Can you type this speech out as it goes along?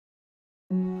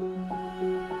I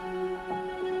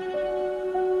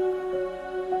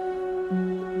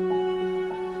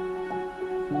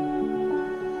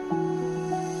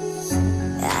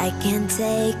can't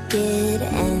take it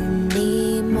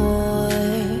anymore.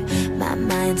 My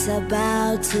mind's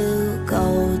about to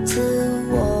go to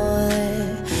war.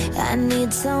 I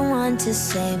need someone to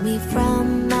save me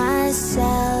from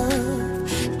myself,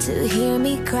 to hear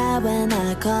me cry when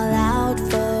I call out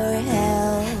for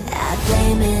help. I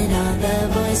blame it on the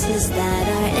voices that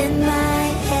are in my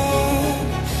head,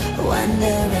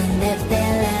 wondering if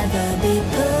they'll ever be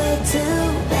put to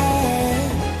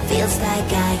bed. Feels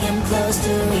like I am close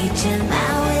to reaching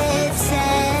my wit's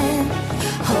end,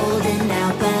 holding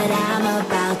out but I'm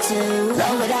about to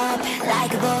blow it up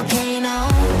like a volcano.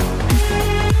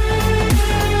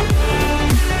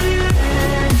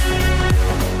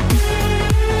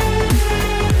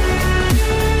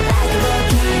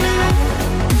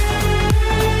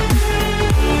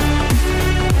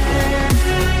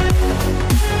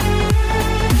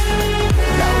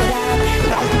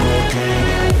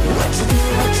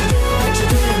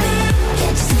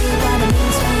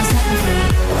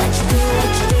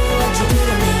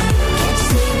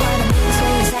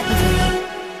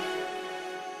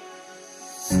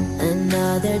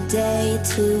 Another day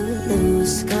to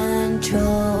lose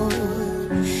control.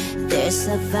 There's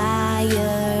a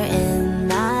fire in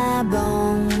my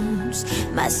bones.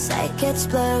 My sight gets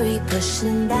blurry,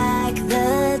 pushing back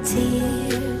the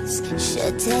tears.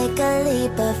 Should take a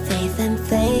leap of faith and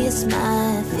face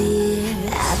my fear.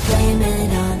 I blame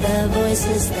it on the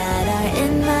voices that are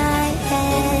in my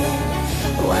head,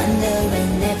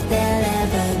 wondering if they'll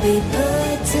ever be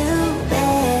put to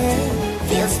bed.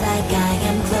 Feels like I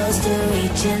am close to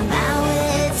reaching my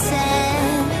wit's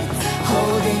end,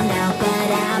 holding out but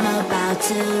I'm about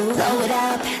to blow it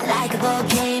up like a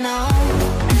volcano.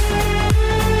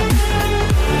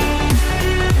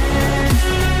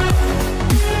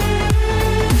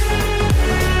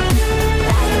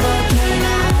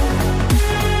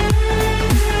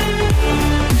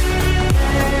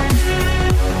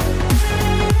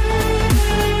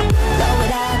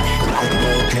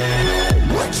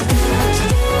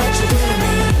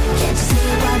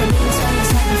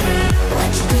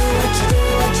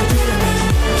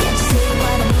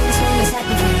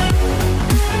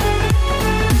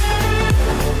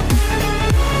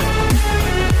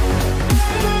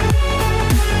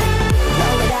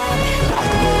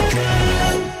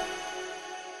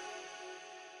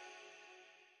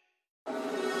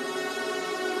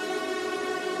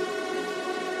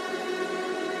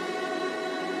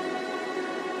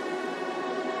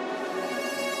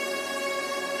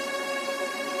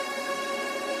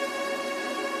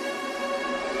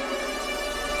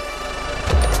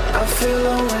 I feel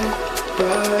lonely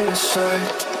by your side,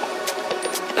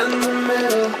 in the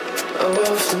middle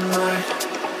of the night.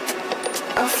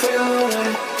 I feel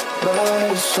lonely by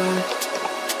your side,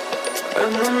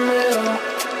 in the middle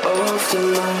of the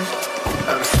night.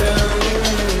 I'm standing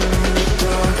in the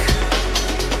dark,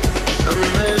 I'm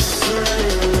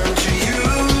listening to you,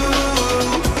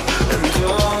 and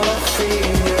all I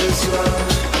feel is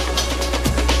love.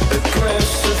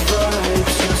 Aggressive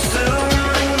vibes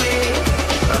consuming me.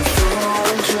 I'm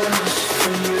falling just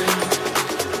for you.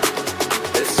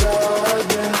 It's all I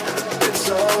get, it's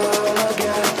all I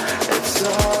get, it's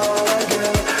all I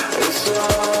get, it's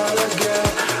all I get,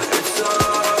 it's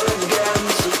all I get.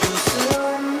 So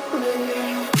consume me.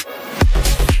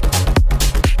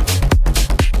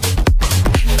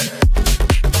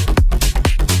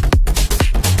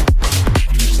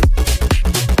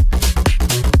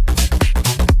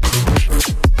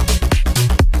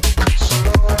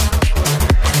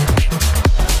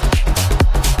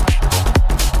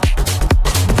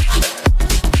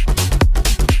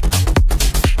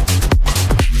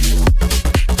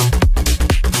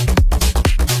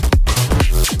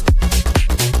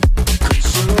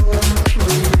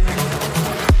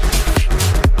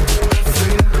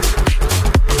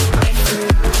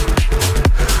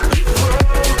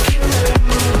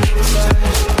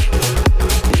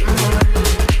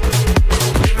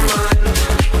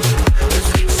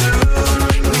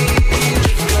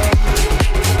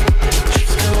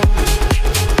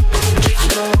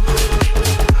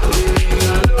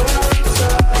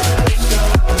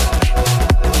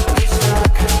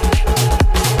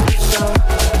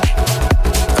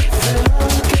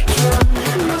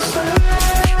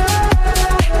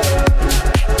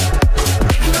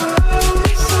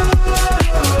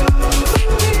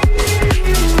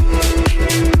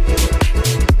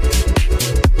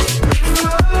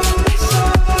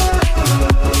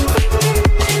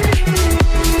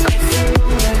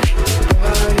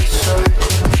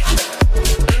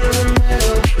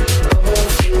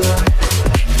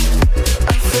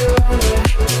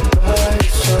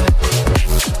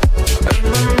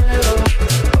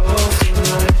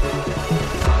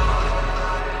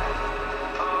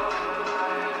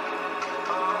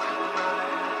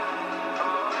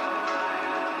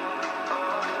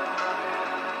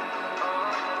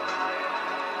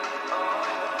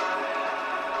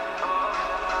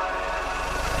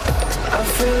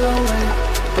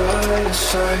 your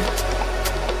side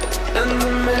in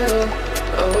the middle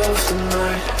of the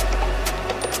night.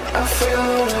 I feel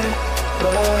right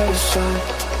by your side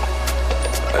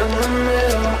in the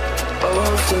middle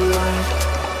of the light.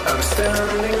 I'm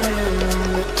standing in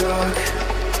the dark,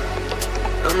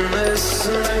 I'm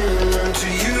listening to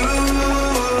you,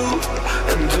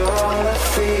 and all I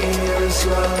feel is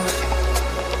love.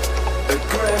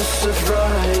 Aggressive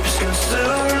vibes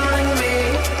consuming me.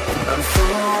 I'm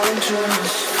falling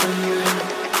just for you.